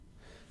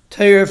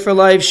Torah for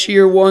Life,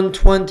 Shir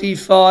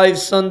 125,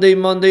 Sunday,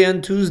 Monday,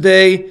 and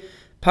Tuesday,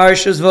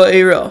 Parshas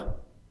Va'era.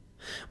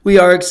 We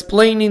are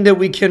explaining that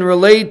we can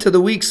relate to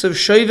the weeks of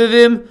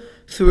Shovavim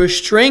through a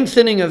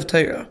strengthening of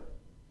Torah.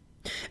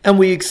 And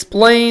we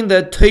explain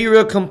that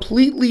Torah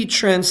completely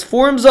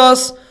transforms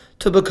us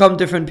to become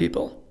different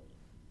people.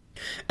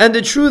 And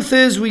the truth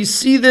is, we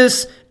see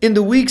this in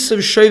the weeks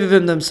of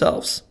Shovavim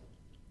themselves.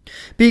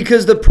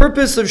 Because the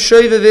purpose of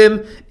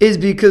Shovavim is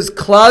because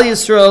Klal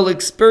Yisrael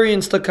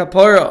experienced a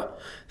kapara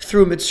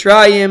through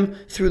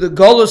Mitzrayim, through the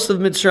Golus of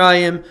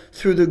Mitzrayim,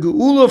 through the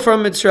Geula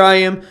from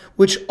Mitzrayim,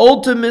 which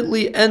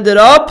ultimately ended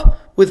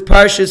up with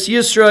Parshas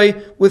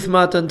Yisro, with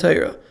Matan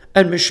Torah,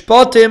 and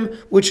Mishpatim,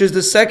 which is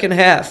the second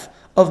half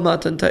of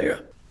Matan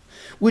Torah.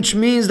 Which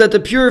means that the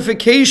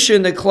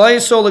purification that Klal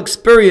Yisrael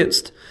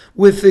experienced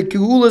with the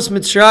Geulas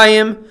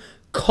Mitzrayim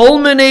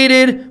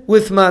culminated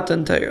with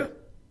Matan Torah.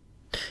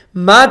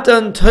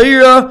 Matan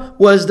Torah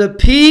was the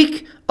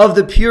peak of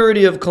the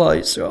purity of Klal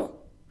Yisrael.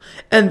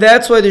 And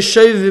that's why the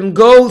Shovavim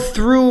go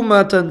through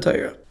Matan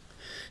Torah.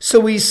 So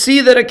we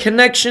see that a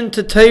connection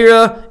to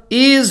Torah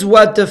is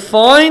what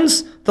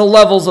defines the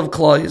levels of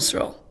Klal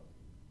Yisrael.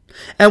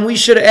 And we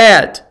should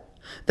add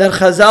that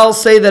Chazal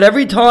say that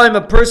every time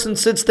a person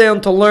sits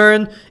down to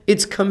learn,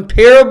 it's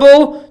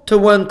comparable to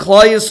when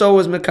Klal Yisrael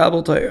was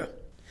Mekabel Torah.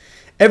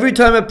 Every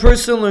time a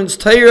person learns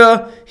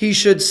Torah, he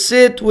should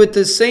sit with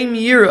the same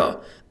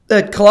yira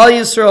that Klal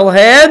Yisrael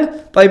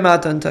had by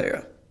Matan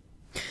Torah.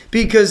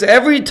 Because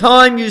every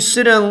time you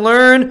sit and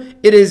learn,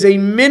 it is a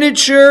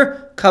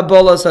miniature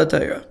Kabbalas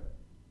HaTorah.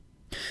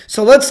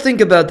 So let's think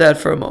about that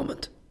for a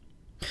moment.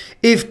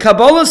 If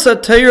Kabbalas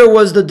HaTorah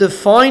was the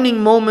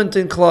defining moment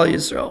in Klal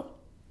Yisrael,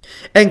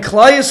 and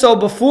Klal Yisrael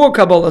before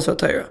Kabbalas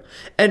HaTorah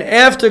and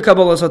after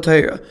Kabbalas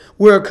HaTorah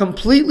were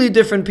completely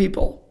different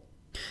people,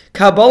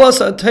 Kabbalas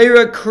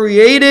HaTorah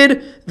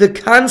created the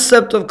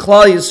concept of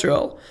Klal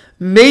Yisrael,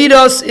 made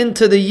us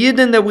into the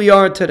Yidden that we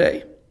are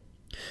today.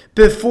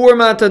 Before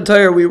Matan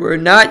Torah, we were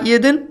not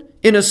Yidden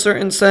in a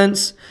certain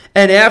sense,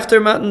 and after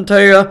Matan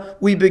Torah,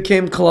 we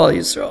became Klal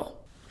Yisrael.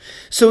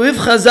 So if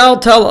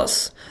Chazal tell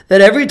us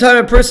that every time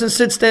a person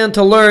sits down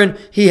to learn,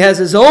 he has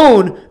his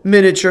own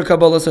miniature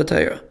Kabbalas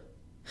HaTorah,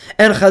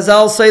 and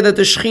Chazal say that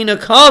the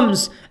Shekhinah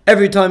comes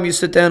every time you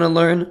sit down and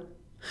learn,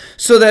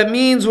 so that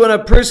means when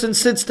a person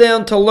sits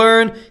down to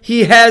learn,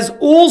 he has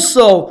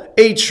also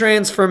a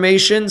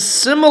transformation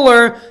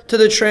similar to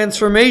the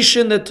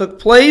transformation that took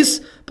place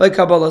by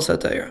Kabbalas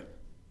HaTorah.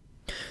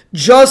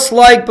 Just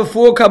like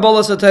before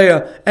Kabbalas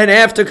HaTorah and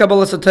after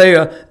Kabbalas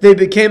HaTorah, they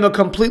became a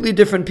completely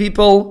different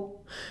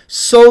people,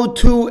 so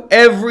too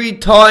every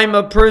time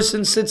a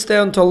person sits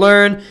down to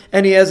learn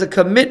and he has a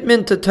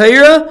commitment to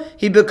Torah,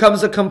 he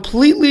becomes a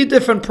completely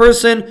different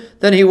person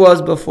than he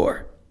was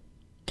before.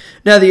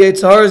 Now the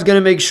Yetzer Hara is going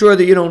to make sure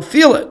that you don't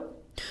feel it.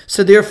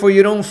 So therefore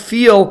you don't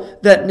feel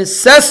that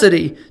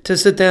necessity to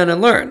sit down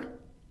and learn.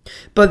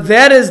 But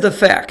that is the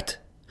fact.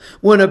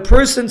 When a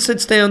person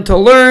sits down to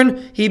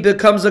learn, he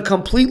becomes a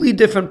completely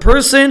different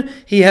person.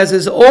 He has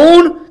his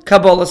own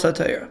Kabbalas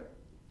HaTorah.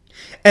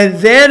 And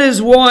that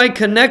is why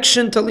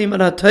connection to Limud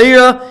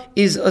HaTorah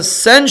is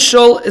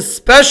essential,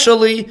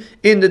 especially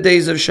in the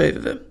days of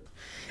Shovavim.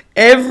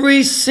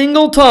 Every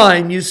single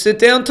time you sit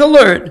down to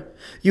learn,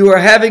 you are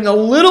having a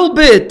little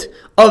bit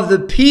of the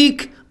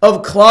peak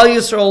of Klal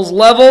Yisrael's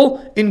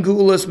level in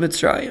Geulas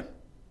Mitzrayim,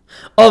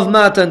 of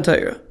Matan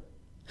Torah.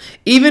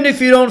 Even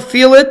if you don't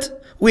feel it,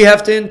 we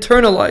have to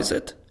internalize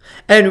it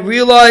and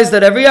realize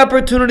that every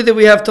opportunity that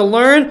we have to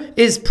learn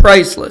is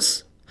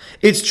priceless.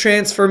 It's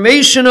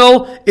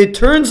transformational. It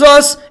turns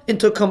us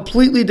into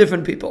completely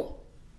different people.